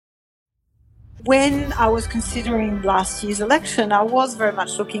When I was considering last year's election, I was very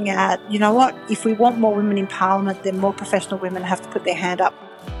much looking at, you know what, if we want more women in Parliament, then more professional women have to put their hand up.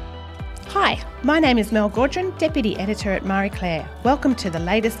 Hi, my name is Mel Gaudron, Deputy Editor at Marie Claire. Welcome to the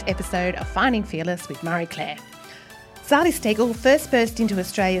latest episode of Finding Fearless with Marie Claire. Zali Steggall first burst into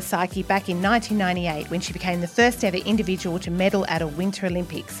Australia's psyche back in 1998 when she became the first ever individual to medal at a Winter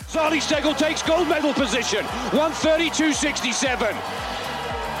Olympics. Zali Steggall takes gold medal position, 1:32.67.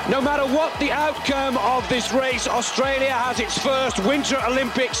 No matter what the outcome of this race, Australia has its first Winter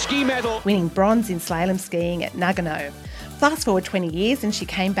Olympic ski medal. Winning bronze in slalom skiing at Nagano. Fast forward 20 years and she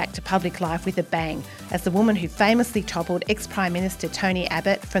came back to public life with a bang as the woman who famously toppled ex-Prime Minister Tony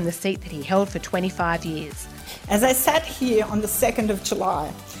Abbott from the seat that he held for 25 years. As I sat here on the 2nd of July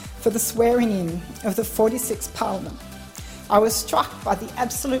for the swearing-in of the 46th Parliament, I was struck by the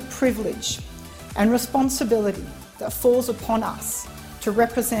absolute privilege and responsibility that falls upon us to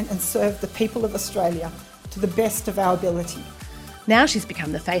represent and serve the people of Australia to the best of our ability. Now she's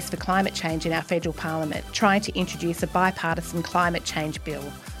become the face for climate change in our federal parliament, trying to introduce a bipartisan climate change bill.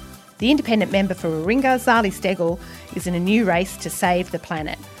 The independent member for Warringah, Zali Steggall, is in a new race to save the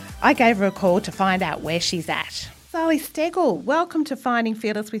planet. I gave her a call to find out where she's at. Zali Steggall, welcome to Finding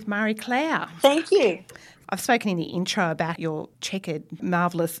Fearless with Marie Claire. Thank you. I've spoken in the intro about your checkered,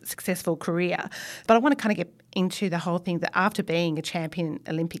 marvellous, successful career, but I want to kind of get into the whole thing that after being a champion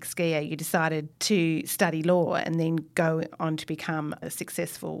Olympic skier, you decided to study law and then go on to become a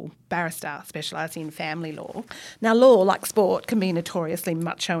successful barrister specialising in family law. Now, law, like sport, can be a notoriously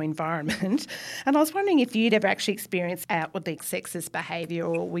macho environment, and I was wondering if you'd ever actually experienced outwardly sexist behaviour,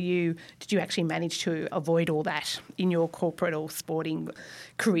 or did you actually manage to avoid all that in your corporate or sporting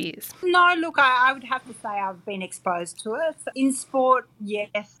careers? No, look, I would have to say I've been exposed to it. In sport,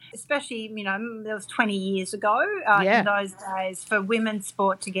 yes, especially, that was 20 years ago. In those days, for women's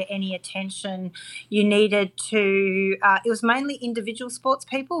sport to get any attention, you needed to, it was mainly individual sports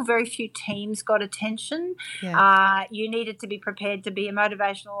people, very few teams got attention. Yeah. You needed to be prepared to be a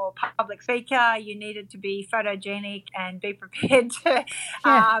motivational public speaker, you needed to be photogenic and be prepared to,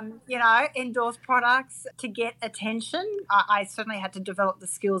 endorse products to get attention. I certainly had to develop the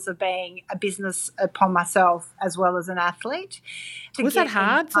skills of being a business upon myself as well as an athlete. Was that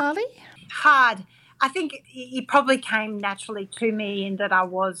hard, Zali? Hard. I think it probably came naturally to me in that I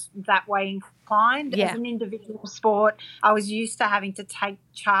was that way inclined. Yeah. As an individual sport, I was used to having to take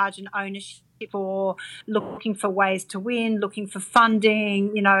charge and ownership or looking for ways to win, looking for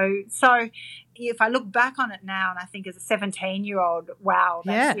funding, So if I look back on it now and I think as a 17-year-old, wow,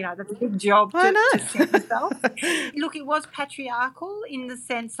 that's a big job to set yourself. Look, it was patriarchal in the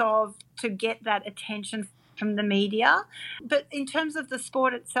sense of to get that attention from the media. But in terms of the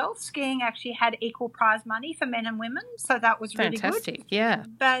sport itself, skiing actually had equal prize money for men and women, so that was really fantastic. Good. Yeah.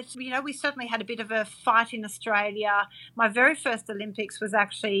 But, we certainly had a bit of a fight in Australia. My very first Olympics was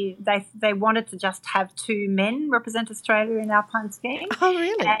actually, they wanted to just have 2 men represent Australia in alpine skiing. Oh,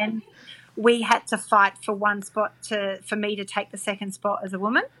 really? And we had to fight for one spot for me to take the second spot as a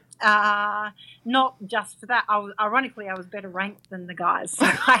woman. Not just for that. Ironically, I was better ranked than the guys. So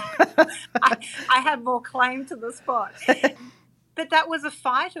I had more claim to the spot. But that was a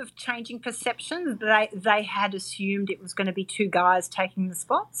fight of changing perceptions. They had assumed it was going to be 2 guys taking the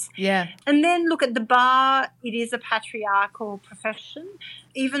spots. Yeah. And then look at the bar. It is a patriarchal profession,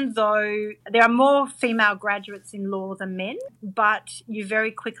 even though there are more female graduates in law than men. But you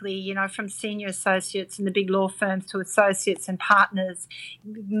very quickly, from senior associates in the big law firms to associates and partners,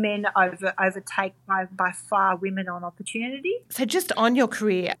 men overtake by far women on opportunity. So just on your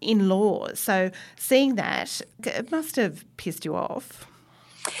career in law, so seeing that, it must have pissed you off.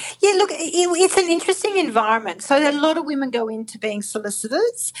 Yeah, look, it's an interesting environment. So a lot of women go into being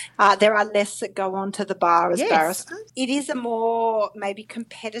solicitors. There are less that go on to the bar as barristers. It is a more maybe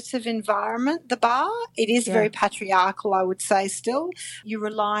competitive environment, the bar. It is very patriarchal, I would say still. You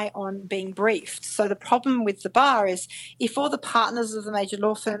rely on being briefed. So the problem with the bar is if all the partners of the major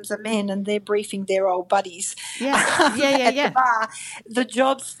law firms are men and they're briefing their old buddies at the bar, the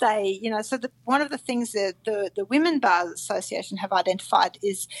jobs stay, So one of the things that the Women Bar Association have identified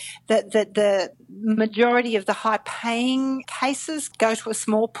is that the majority of the high-paying cases go to a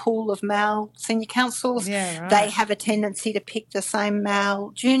small pool of male senior counsels. Yeah, right. They have a tendency to pick the same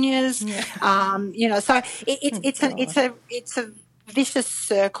male juniors. Yeah. So it's a vicious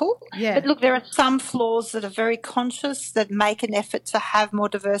circle. Yeah. But look, there are some floors that are very conscious that make an effort to have more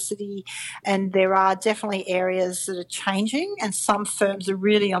diversity, and there are definitely areas that are changing, and some firms are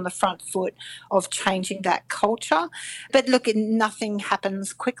really on the front foot of changing that culture. But look, nothing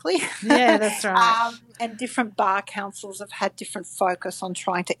happens quickly. Yeah, that's right. And different bar councils have had different focus on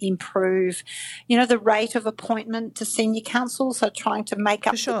trying to improve, you know, the rate of appointment to senior council, so trying to make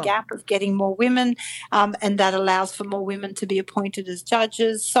up the gap of getting more women, and that allows for more women to be appointed as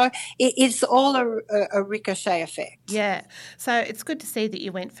judges. So it's all a ricochet effect. Yeah. So it's good to see that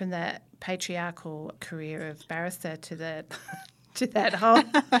you went from that patriarchal career of barrister to that whole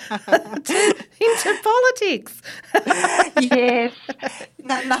into politics. Yes.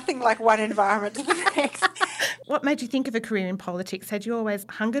 No, nothing like one environment to the next. What made you think of a career in politics? Had you always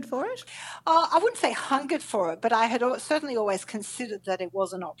hungered for it? I wouldn't say hungered for it, but I had certainly always considered that it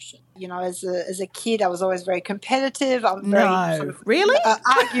was an option. You know, as a kid, I was always very competitive. I'm very sort of really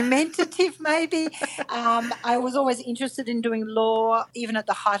argumentative, maybe. I was always interested in doing law. Even at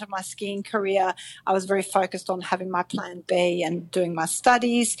the height of my skiing career, I was very focused on having my plan B and doing my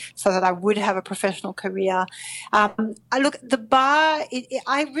studies so that I would have a professional career. The bar,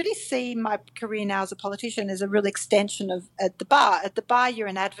 I really see my career now as a politician as a real extension of at the bar. At the bar, you're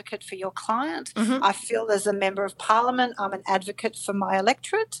an advocate for your client. Mm-hmm. I feel as a member of Parliament, I'm an advocate for my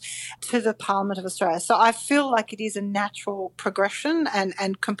electorate to the Parliament of Australia. So I feel like it is a natural progression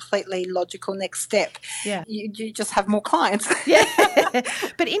and completely logical next step. Yeah. You just have more clients. Yeah.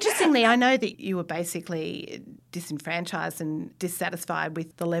 But interestingly, I know that you were basically disenfranchised and dissatisfied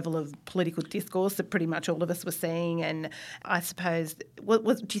with the level of political discourse that pretty much all of us were seeing. And I suppose,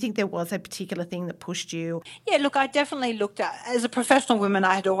 do you think there was a particular thing that pushed you? Yeah, look, I definitely looked at, as a professional woman,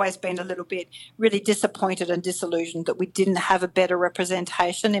 I had always been a little bit really disappointed and disillusioned that we didn't have a better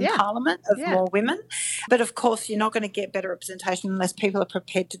representation in Parliament of more women. But of course, you're not going to get better representation unless people are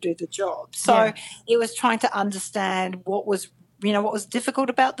prepared to do the job. So it was trying to understand what was difficult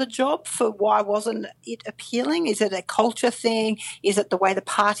about the job, for why wasn't it appealing? Is it a culture thing? Is it the way the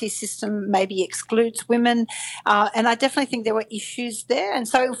party system maybe excludes women? And I definitely think there were issues there. And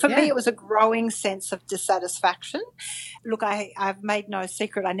so for me, it was a growing sense of dissatisfaction. Look, I've made no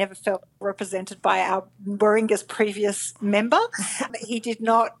secret, I never felt represented by our Warringah's previous member. He did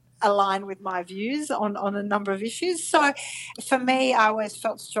not align with my views on a number of issues. So for me, I always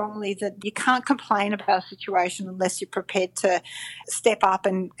felt strongly that you can't complain about a situation unless you're prepared to step up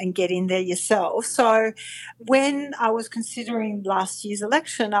and get in there yourself. So when I was considering last year's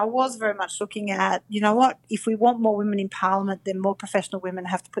election, I was very much looking at, you know what, if we want more women in Parliament, then more professional women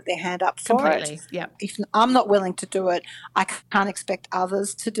have to put their hand up for it. Yeah. If I'm not willing to do it, I can't expect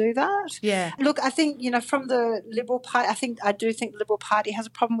others to do that. Yeah. Look, I think, from the Liberal Party, I do think the Liberal Party has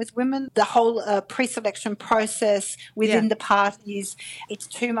a problem with women. The whole pre-selection process within the parties, it's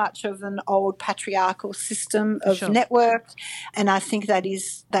too much of an old patriarchal system of network, and I think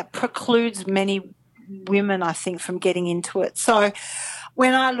that precludes many women, I think, from getting into it. So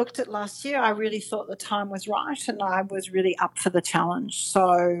when I looked at last year, I really thought the time was right and I was really up for the challenge.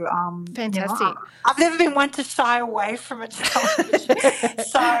 So fantastic. I've never been one to shy away from a challenge.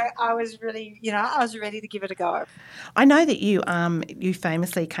 So I was really, I was ready to give it a go. I know that you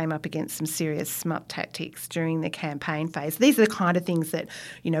famously came up against some serious smut tactics during the campaign phase. These are the kind of things that,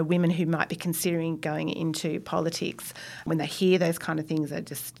 women who might be considering going into politics, when they hear those kind of things, they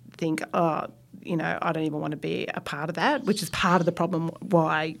just think, I don't even want to be a part of that, which is part of the problem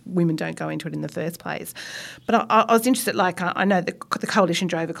why women don't go into it in the first place. But I was interested, I know the Coalition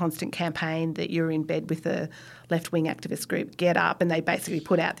drove a constant campaign that you were in bed with the left-wing activist group Get Up, and they basically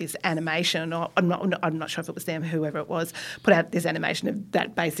put out this animation, or I'm not sure if it was them, whoever it was, put out this animation of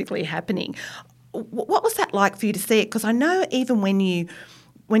that basically happening. What was that like for you to see it? Because I know even when you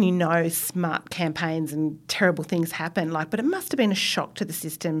know smart campaigns and terrible things happen, but it must have been a shock to the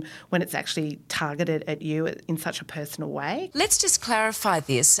system when it's actually targeted at you in such a personal way. Let's just clarify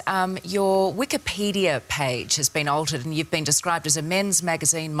this. Your Wikipedia page has been altered and you've been described as a men's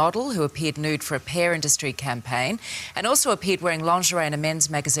magazine model who appeared nude for a pear industry campaign and also appeared wearing lingerie in a men's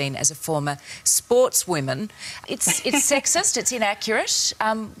magazine as a former sportswoman. It's sexist, it's inaccurate.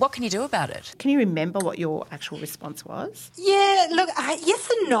 What can you do about it? Can you remember what your actual response was? Yeah, look, yes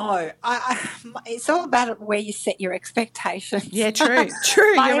and no. It's all about where you set your expectations. Yeah, true,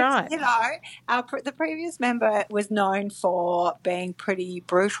 you're right. The previous member was known for being pretty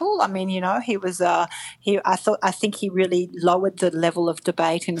brutal. I mean, he was I think he really lowered the level of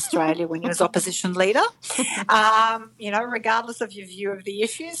debate in Australia when he was opposition leader. Regardless of your view of the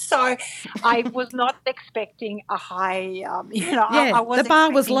issues. So I was not expecting a high. I was the bar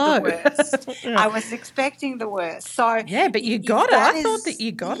was low. I was expecting the worst. So yeah, but you got it. I thought that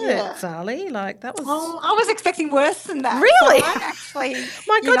you got it, Zali. That was. Oh, I was expecting worse than that. Really? So I actually.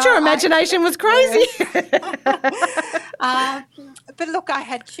 My God, your imagination was crazy. But but look, I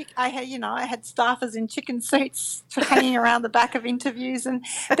had staffers in chicken suits hanging around the back of interviews,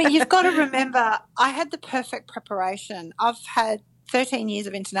 but you've got to remember, I had the perfect preparation. I've had 13 years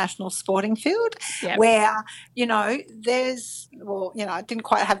of international sporting field where, I didn't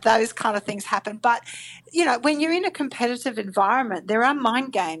quite have those kind of things happen. But, when you're in a competitive environment, there are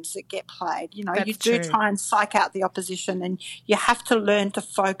mind games that get played. You do try and psych out the opposition, and you have to learn to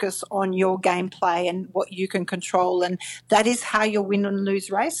focus on your gameplay and what you can control. And that is how you win and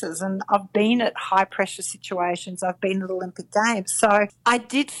lose races. And I've been at high pressure situations. I've been at Olympic Games. So I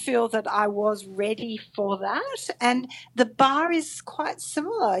did feel that I was ready for that. And the bar is quite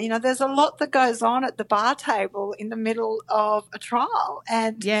similar. There's a lot that goes on at the bar table in the middle of a trial,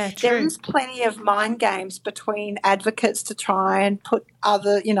 and there is plenty of mind games between advocates to try and put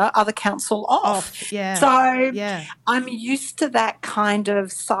other counsel off. So I'm used to that kind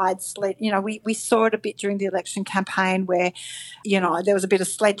of side sledge. We saw it a bit during the election campaign where, there was a bit of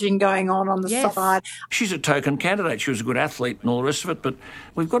sledging going on the side. She's a token candidate. She was a good athlete and all the rest of it, but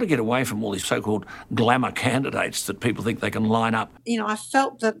we've got to get away from all these so-called glamour candidates that people think they can line up. I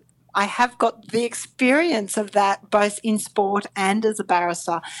felt that I have got the experience of that both in sport and as a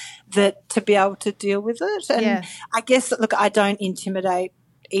barrister, that to be able to deal with it. And I guess, look, I don't intimidate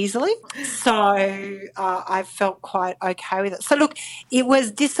easily, so I felt quite okay with it. So, look, it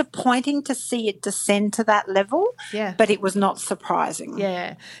was disappointing to see it descend to that level, but it was not surprising.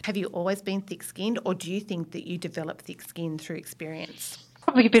 Yeah. Have you always been thick-skinned, or do you think that you develop thick skin through experience?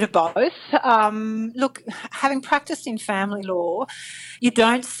 Probably a bit of both. Look, having practiced in family law, you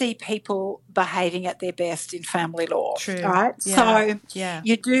don't see people behaving at their best in family law, right? So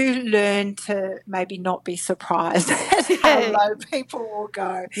you do learn to maybe not be surprised at how low people will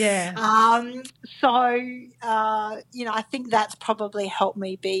go. I think that's probably helped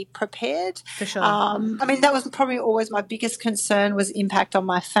me be prepared. For sure. That was probably always my biggest concern, was impact on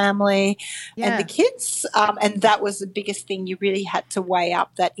my family and the kids, and that was the biggest thing. You really had to weigh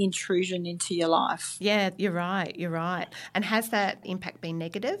up that intrusion into your life. Yeah, you're right. And has that impact been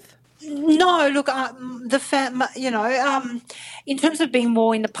negative? No, look, in terms of being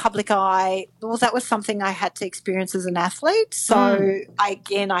more in the public eye, well, that was something I had to experience as an athlete. So,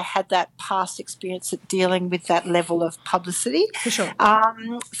 I had that past experience at dealing with that level of publicity. For sure.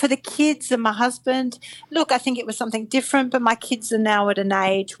 For the kids and my husband, look, I think it was something different, but my kids are now at an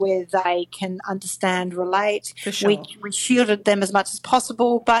age where they can understand, relate. For sure. We shielded them as much as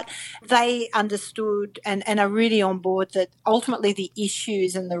possible, but they understood and are really on board that ultimately the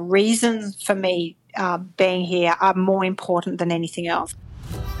issues and the reasons for me being here are more important than anything else.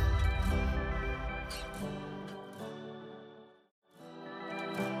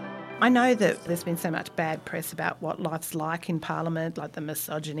 I know that there's been so much bad press about what life's like in Parliament, like the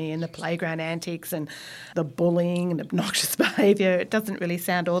misogyny and the playground antics and the bullying and obnoxious behaviour. It doesn't really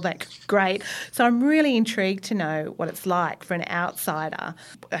sound all that great. So I'm really intrigued to know what it's like for an outsider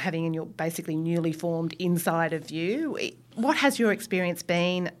having in your basically newly formed inside of you. What has your experience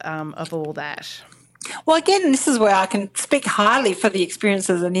been of all that? Well, again, this is where I can speak highly for the experience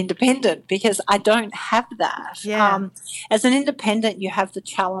as an independent, because I don't have that. As an independent, you have the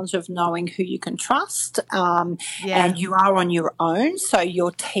challenge of knowing who you can trust, and you are on your own. So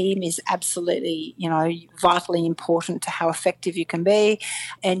your team is absolutely, vitally important to how effective you can be,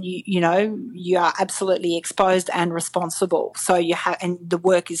 and you are absolutely exposed and responsible. So and the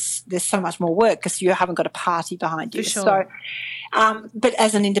work there's so much more work because you haven't got a party behind you. For sure. So. But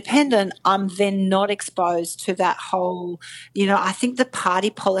as an independent, I'm then not exposed to that whole, I think the party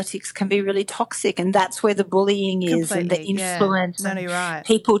politics can be really toxic, and that's where the bullying is. Completely, and the influence. No, you're right.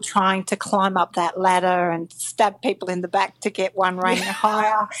 People trying to climb up that ladder and stab people in the back to get one rank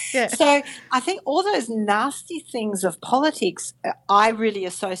higher. So I think all those nasty things of politics I really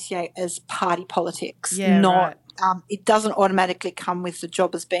associate as party politics, not it doesn't automatically come with the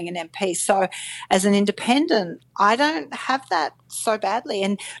job as being an MP. So as an independent, I don't have that so badly.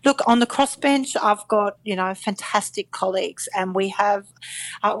 And look, on the crossbench, I've got, fantastic colleagues, and we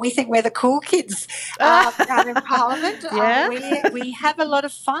think we're the cool kids out in Parliament. We have a lot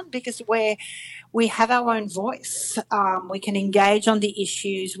of fun because we have our own voice. We can engage on the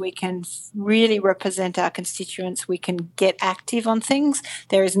issues. We can really represent our constituents. We can get active on things.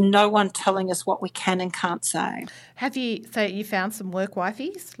 There is no one telling us what we can and can't say. So you found some work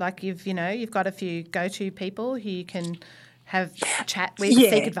wifeys? Like you've got a few go-to people who you can have chat with,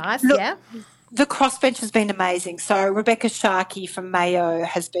 seek advice, The crossbench has been amazing. So Rebecca Sharkey from Mayo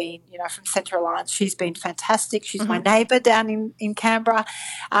has been, from Centre Alliance, she's been fantastic. She's my neighbour down in Canberra.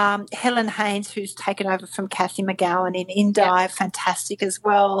 Helen Haynes, who's taken over from Kathy McGowan in Indi, fantastic as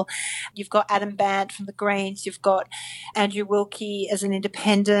well. You've got Adam Bant from the Greens. You've got Andrew Wilkie as an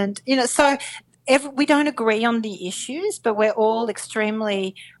independent. So we don't agree on the issues, but we're all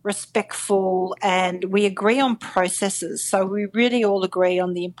extremely respectful and we agree on processes. So we really all agree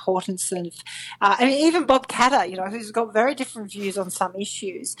on the importance of, even Bob Catter, who's got very different views on some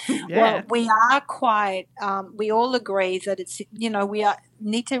issues. Well, we are quite, we all agree that it's, we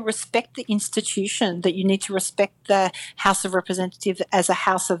need to respect the institution, that you need to respect the House of Representatives as a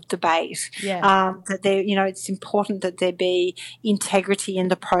house of debate. That there, it's important that there be integrity in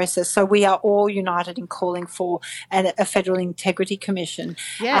the process. So we are all united in calling for a Federal Integrity Commission.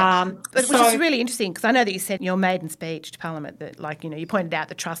 Which is really interesting, because I know that you said in your maiden speech to Parliament that, you pointed out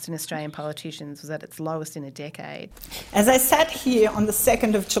the trust in Australian politicians was at its lowest in a decade. As I sat here on the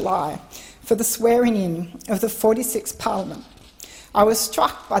 2nd of July for the swearing-in of the 46th Parliament, I was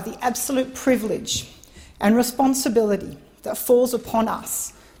struck by the absolute privilege and responsibility that falls upon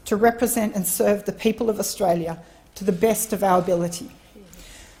us to represent and serve the people of Australia to the best of our ability.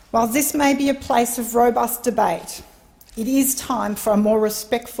 While this may be a place of robust debate, it is time for a more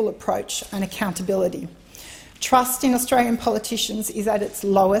respectful approach and accountability. Trust in Australian politicians is at its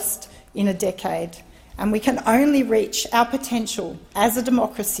lowest in a decade, and we can only reach our potential as a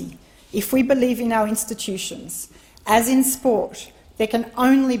democracy if we believe in our institutions. As in sport, there can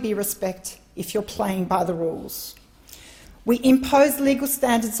only be respect if you're playing by the rules. We impose legal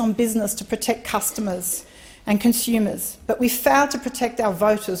standards on business to protect customers and consumers, but we fail to protect our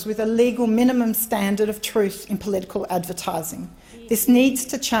voters with a legal minimum standard of truth in political advertising. This needs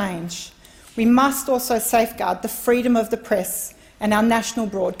to change. We must also safeguard the freedom of the press and our national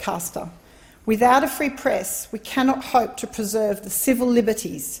broadcaster. Without a free press, we cannot hope to preserve the civil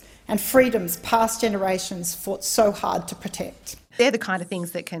liberties and freedoms past generations fought so hard to protect. They're the kind of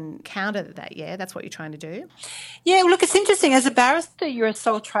things that can counter that, That's what you're trying to do? Yeah, look, it's interesting. As a barrister, you're a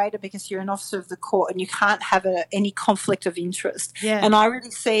sole trader because you're an officer of the court and you can't have any conflict of interest. And I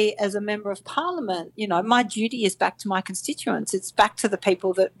really see, as a member of Parliament, my duty is back to my constituents. It's back to the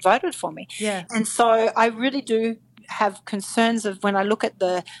people that voted for me. And so I really do have concerns of, when I look at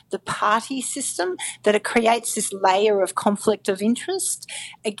the party system, that it creates this layer of conflict of interest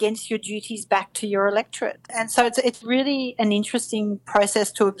against your duties back to your electorate. And so it's really an interesting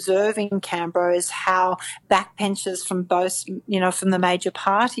process to observe in Canberra, is how backbenchers from both, from the major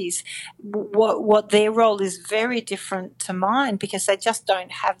parties, what their role is very different to mine, because they just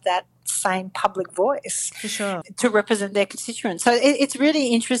don't have that same public voice to represent their constituents. So it's really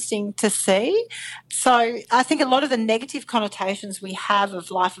interesting to see. So I think a lot of the negative connotations we have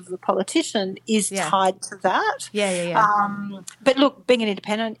of life of the politician is tied to that. But look, being an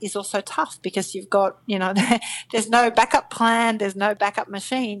independent is also tough, because you've got, there's no backup plan, there's no backup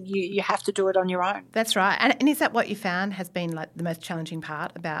machine. You have to do it on your own. That's right. And is that what you found has been the most challenging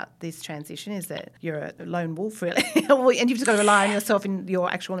part about this transition, is that you're a lone wolf, really, and you've just got to rely on yourself and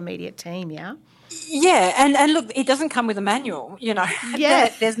your actual immediate team, and look, it doesn't come with a manual,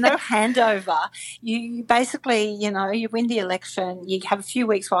 There's no handover. You basically, you win the election, you have a few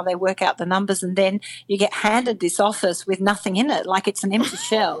weeks while they work out the numbers, and then you get handed this office with nothing in it, like it's an empty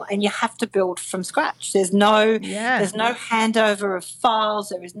shell, and you have to build from scratch. There's no handover of files,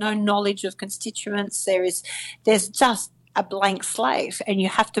 there is no knowledge of constituents, there's just a blank slate, and you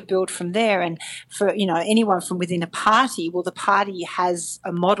have to build from there. And for anyone from within a party, well, the party has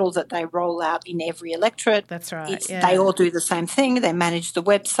a model that they roll out in every electorate. That's right. They all do the same thing. They manage the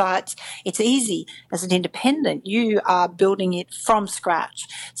websites. It's easy. As an independent, you are building it from scratch.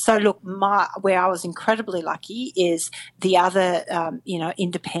 So look, where I was incredibly lucky is the other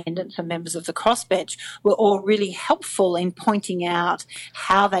independents and members of the crossbench were all really helpful in pointing out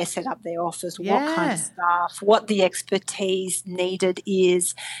how they set up their office, what kind of staff, what the expertise needed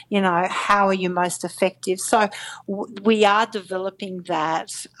is, how are you most effective. So we are developing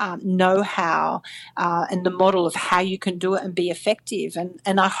that know-how and the model of how you can do it and be effective.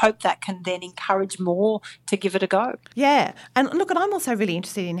 And I hope that can then encourage more to give it a go. Yeah. And look, and I'm also really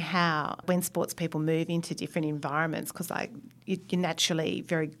interested in how, when sports people move into different environments, because you're naturally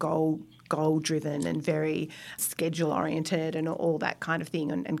very goal goal-driven and very schedule-oriented and all that kind of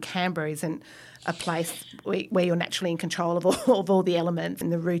thing. And Canberra isn't a place where you're naturally in control of all the elements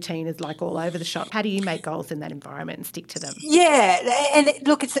and the routine is like all over the shop. How do you make goals in that environment and stick to them? Yeah, and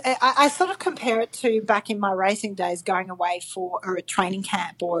look, I sort of compare it to back in my racing days going away for a training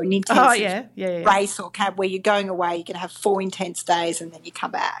camp or an intensive race or camp where you're going away, you can have 4 intense days and then you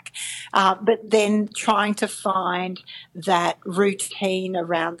come back. But then trying to find that routine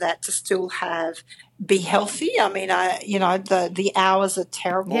around that to still be healthy. I mean, the hours are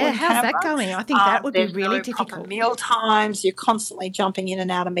terrible. Yeah, how's that going? I think that would be really difficult. Proper meal times. You're constantly jumping in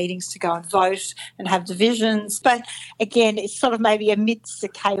and out of meetings to go and vote and have divisions. But again, it's sort of maybe amidst the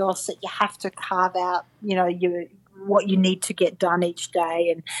chaos that you have to carve out, what you need to get done each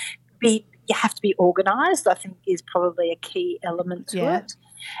day, and you have to be organised. I think is probably a key element to it.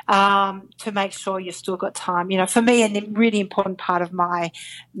 To make sure you've still got time. For me, a really important part of my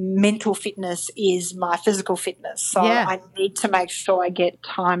mental fitness is my physical fitness. So I need to make sure I get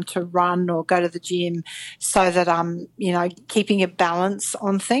time to run or go to the gym so that I'm, keeping a balance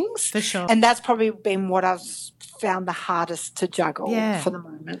on things. For sure. And that's probably been what I've found the hardest to juggle for the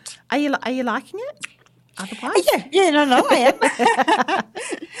moment. Are you liking it? Otherwise? I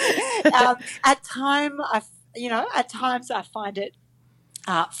am. At times I find it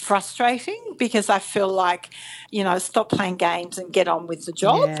frustrating because I feel like, stop playing games and get on with the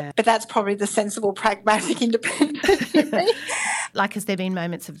job. Yeah. But that's probably the sensible, pragmatic, independent in me. Like, has there been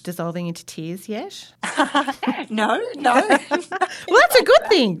moments of dissolving into tears yet? No. Well, that's a good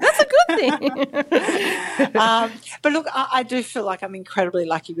thing. But look, I do feel like I'm incredibly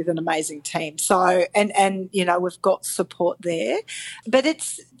lucky with an amazing team. So, and we've got support there. But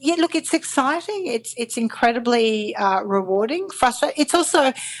it's exciting. It's incredibly rewarding, frustrating. It's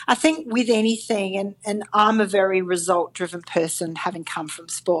also, I think, with anything, and I'm a very result-driven person having come from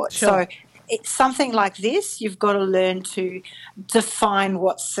sport. Sure. So it's something like this, you've got to learn to define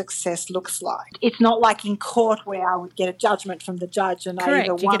what success looks like. It's not like in court where I would get a judgment from the judge and I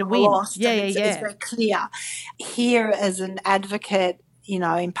either won or lost. It's very clear. Here, as an advocate,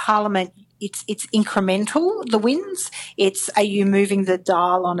 in Parliament, it's incremental, the wins. It's, are you moving the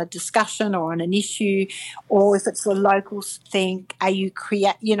dial on a discussion or on an issue? Or if it's a local thing, are you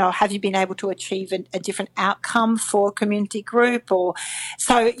have you been able to achieve a different outcome for a community group? Or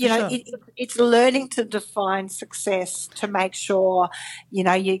so, it's learning to define success to make sure,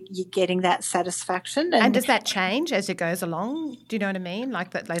 you're getting that satisfaction. And does that change as it goes along? Do you know what I mean?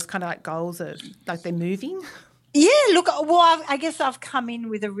 Like that, those kind of like goals are like they're moving? Yeah, look, well, I guess I've come in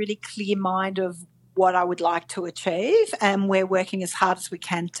with a really clear mind of what I would like to achieve, and we're working as hard as we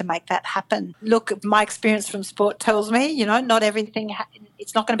can to make that happen. Look, my experience from sport tells me, not everything,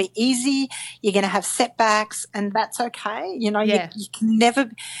 it's not going to be easy. You're going to have setbacks, and that's okay. You can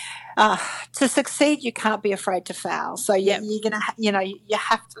never, to succeed, you can't be afraid to fail. So you're going to, you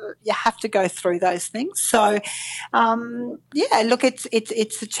have to go through those things. So, look,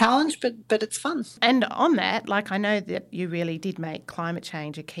 it's a challenge, but it's fun. And on that, like, I know that you really did make climate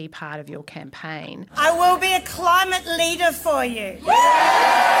change a key part of your campaign. I will be a climate leader for you.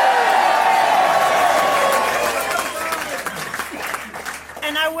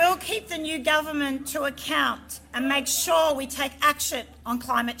 And I will keep the new government to account and make sure we take action on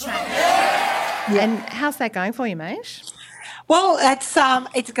climate change. And how's that going for you, mate? Well,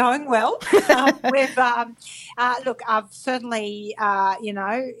 it's going well. Look, I've certainly,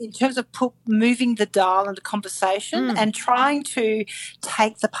 in terms of moving the dial into conversation and trying to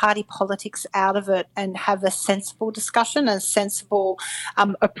take the party politics out of it and have a sensible discussion, a sensible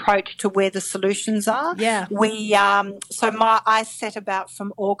approach to where the solutions are. Yeah. I set about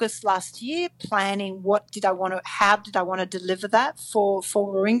from August last year planning how did I want to deliver that for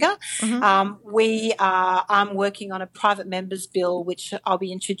Warringah. Mm-hmm. I'm working on a private members bill which I'll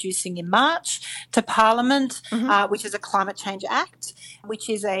be introducing in March to Parliament, which is a Climate Change Act, which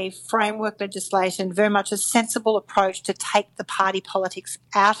is a framework legislation, very much a sensible approach to take the party politics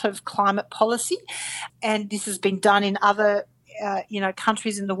out of climate policy. And this has been done in other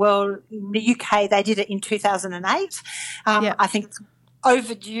countries in the world. In the UK, they did it in 2008. I think it's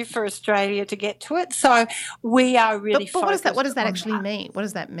overdue for Australia to get to it. So we are really focused. But what does that actually mean? What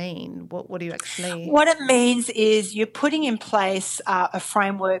does that mean? What do you actually... What it means is you're putting in place a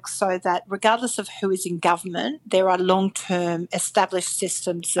framework so that regardless of who is in government, there are long-term established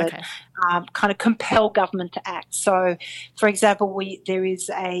systems that kind of compel government to act. So, for example, there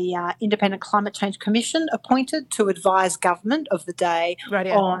is a independent climate change commission appointed to advise government of the day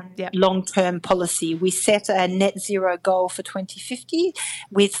on long-term policy. We set a net zero goal for 2050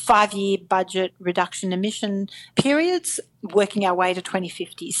 2030 with 5-year budget reduction emission periods working our way to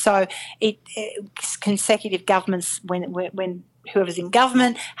 2050. So consecutive governments, when whoever's in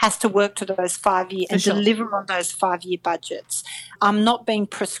government has to work to those 5-year and deliver on those 5-year budgets. I'm not being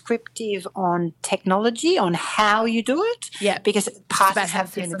prescriptive on technology, on how you do it, because parties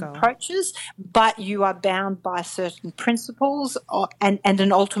have different approaches, but you are bound by certain principles and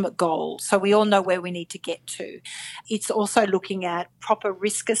an ultimate goal. So we all know where we need to get to. It's also looking at proper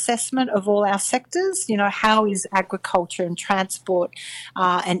risk assessment of all our sectors. You know, how is agriculture and transport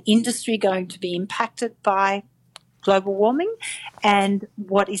and industry going to be impacted by global warming, and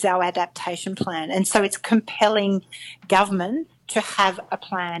what is our adaptation plan? And so it's compelling government to have a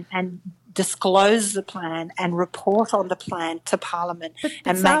plan and disclose the plan and report on the plan to Parliament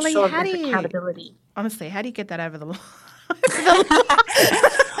and Zali, make sure there's accountability. Honestly, how do you get that over the line?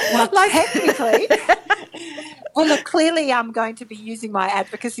 Well, technically... Well, look, clearly I'm going to be using my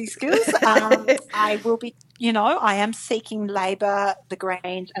advocacy skills. I will be, I am seeking Labor, the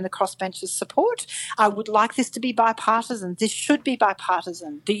Greens and the crossbenchers' support. I would like this to be bipartisan. This should be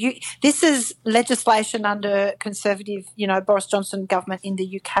bipartisan. This is legislation under Conservative, Boris Johnson government in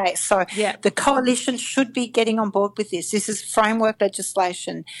the UK. So the coalition should be getting on board with this. This is framework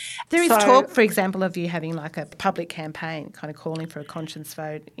legislation. There is talk, for example, of you having like a public campaign kind of calling for a conscience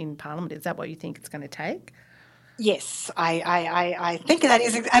vote in Parliament. Is that what you think it's going to take? Yes, I think that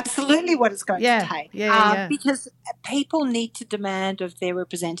is absolutely what it's going to take. Because people need to demand of their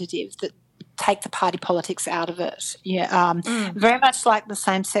representatives that take the party politics out of it. Very much like the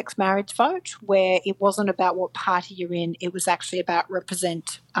same-sex marriage vote, where it wasn't about what party you're in, it was actually about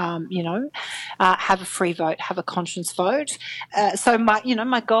represent, have a free vote, have a conscience vote. So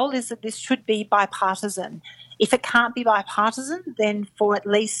my goal is that this should be bipartisan. If it can't be bipartisan, then for at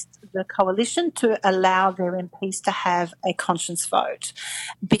least the coalition to allow their MPs to have a conscience vote,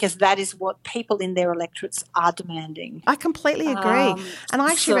 because that is what people in their electorates are demanding. I completely agree. And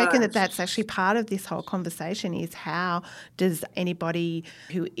I actually reckon that that's actually part of this whole conversation is how does anybody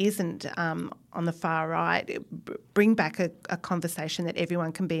who isn't on the far right bring back a conversation that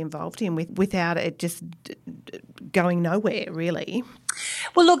everyone can be involved in without it just going nowhere, really.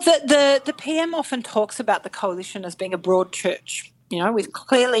 Well, look, the PM often talks about the coalition as being a broad church, with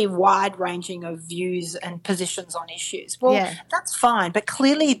clearly wide-ranging of views and positions on issues. Well, that's fine, but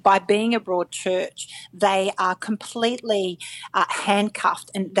clearly by being a broad church, they are completely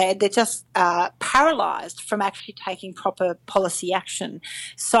handcuffed and they're just paralysed from actually taking proper policy action.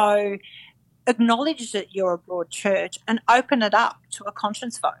 So acknowledge that you're a broad church and open it up to a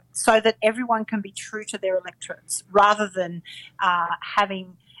conscience vote so that everyone can be true to their electorates rather than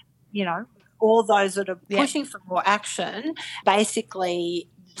having, all those that are pushing for more action basically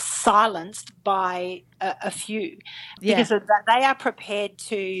silenced by a few because they are prepared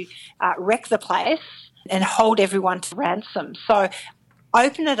to wreck the place and hold everyone to ransom. So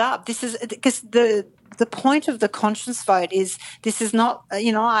open it up. This is because the point of the conscience vote is this is not,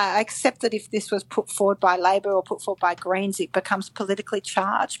 I accept that if this was put forward by Labor or put forward by Greens, it becomes politically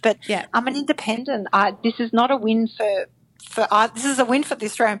charged. But I'm an independent. This is not a win this is a win for the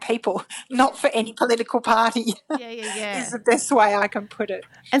Australian people, not for any political party. Is the best way I can put it.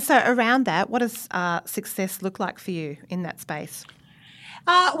 And so around that, what does success look like for you in that space?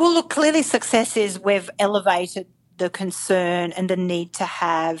 Well, look, clearly success is we've elevated the concern and the need to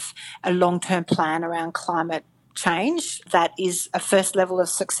have a long-term plan around climate change. That is a first level of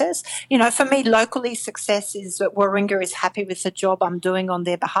success. For me, locally, success is that Warringah is happy with the job I'm doing on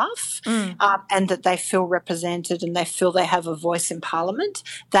their behalf and that they feel represented and they feel they have a voice in Parliament.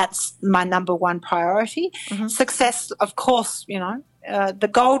 That's my number one priority. Success, of course, the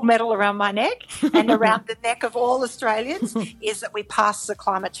gold medal around my neck and around the neck of all Australians is that we passed the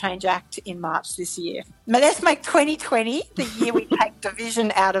Climate Change Act in March this year. Let's make 2020 the year we take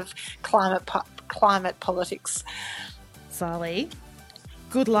division out of climate politics. Zali,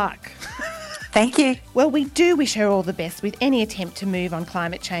 good luck. Thank you. Well, we do wish her all the best with any attempt to move on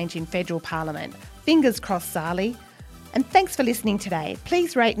climate change in federal Parliament. Fingers crossed, Zali. And thanks for listening today.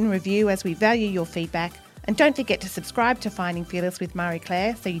 Please rate and review as we value your feedback. And don't forget to subscribe to Finding Fearless with Marie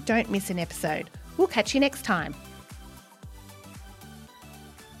Claire so you don't miss an episode. We'll catch you next time.